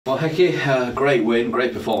Well, Hecky, great win,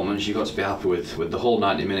 great performance. You've got to be happy with the whole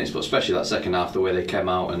 90 minutes, but especially that second half, the way they came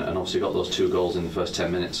out and obviously got those 2 goals in the first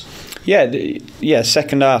 10 minutes. Yeah,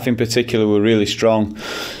 second half in particular were really strong,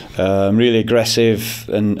 really aggressive,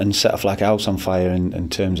 and set off like a house on fire in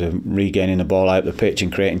terms of regaining the ball out the pitch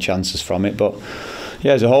and creating chances from it. But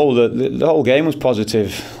yeah, as a whole, the whole game was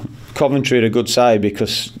positive. Coventry are a good side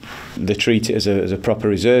because they treat it as a proper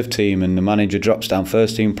reserve team, and the manager drops down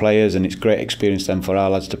first team players, and it's great experience then for our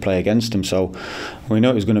lads to play against them. So we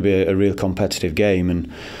know it was going to be a real competitive game.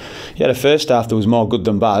 And yeah, the first half there was more good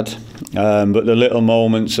than bad, but the little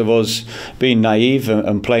moments of us being naive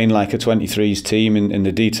and playing like a 23s team in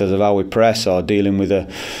the details of how we press or dealing with a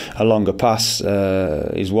longer pass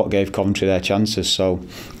is what gave Coventry their chances. So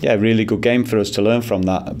yeah, really good game for us to learn from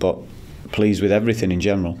that, but pleased with everything in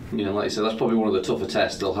general. Yeah, like you said, that's probably one of the tougher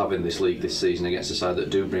tests they'll have in this league this season against a side that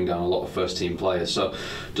do bring down a lot of first team players. So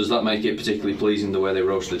does that make it particularly pleasing the way they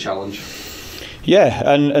rose to the challenge? Yeah,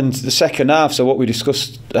 and the second half, so what we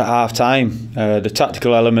discussed at half time, the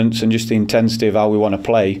tactical elements and just the intensity of how we want to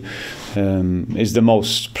play is the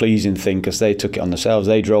most pleasing thing, because they took it on themselves,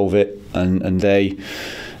 they drove it, and they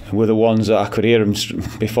were the ones that I could hear them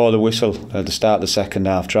before the whistle at the start of the second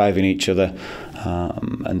half driving each other,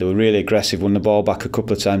 and they were really aggressive, won the ball back a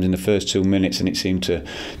couple of times in the first 2 minutes, and it seemed to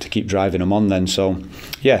keep driving them on then. So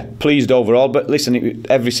yeah, pleased overall. But listen,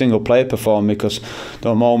 every single player performed, because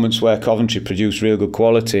there were moments where Coventry produced real good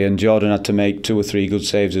quality and Jordan had to make 2 or 3 good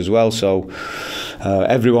saves as well. So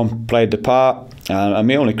everyone played the part. And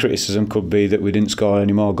my only criticism could be that we didn't score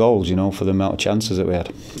any more goals, for the amount of chances that we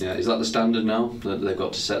had. Yeah, is that the standard now, that they've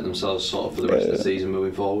got to set themselves sort of for the rest of the season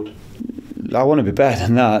moving forward? I want to be better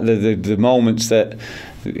than that. The moments that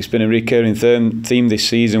it's been a recurring theme this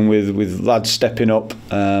season with lads stepping up,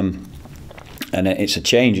 and it's a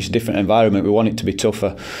change, it's a different environment. We want it to be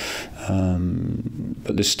tougher.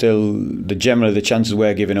 But there's still generally the chances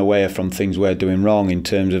we're giving away are from things we're doing wrong in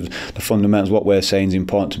terms of the fundamentals. What we're saying is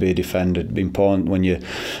important to be a defender, important when you're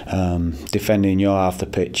defending your half the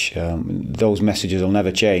pitch. Those messages will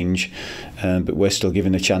never change, but we're still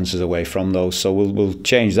giving the chances away from those. So we'll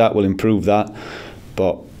change that, we'll improve that.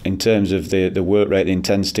 But in terms of the work rate, the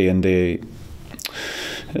intensity, and the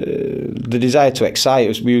desire to excite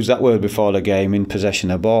us, we used that word before the game, in possession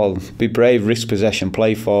of the ball. Be brave, risk possession,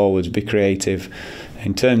 play forwards, be creative.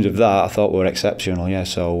 In terms of that, I thought we were exceptional, yeah,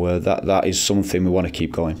 so that is something we want to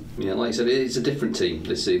keep going. Yeah, like I said, it's a different team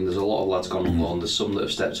this season. There's a lot of lads gone on loan. There's some that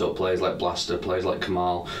have stepped up, players like Blaster, players like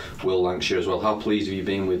Kamal, Will Lancashire as well. How pleased have you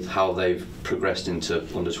been with how they've progressed into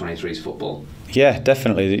under-23s football? Yeah,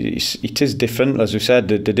 definitely. It is different, as we said.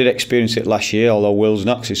 They did experience it last year, although Will's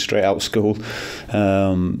not, 'cause he's straight out of school.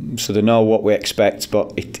 So they know what we expect,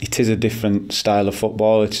 but it is a different style of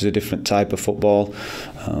football. It is a different type of football.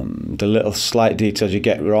 The little slight details you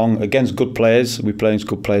get wrong against good players, we play against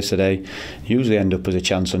good players today, usually end up as a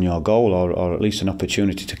chance on your goal, or at least an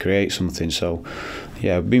opportunity to create something. So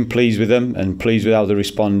yeah, I've been pleased with them and pleased with how they're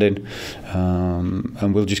responding,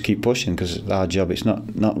 and we'll just keep pushing, because our job, it's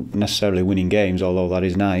not necessarily winning games, although that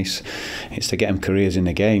is nice. It's to get them careers in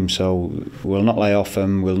the game. So we'll not lay off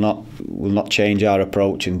them. We'll not change our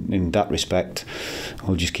approach in that respect.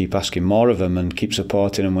 We'll just keep asking more of them and keep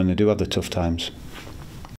supporting them when they do have the tough times.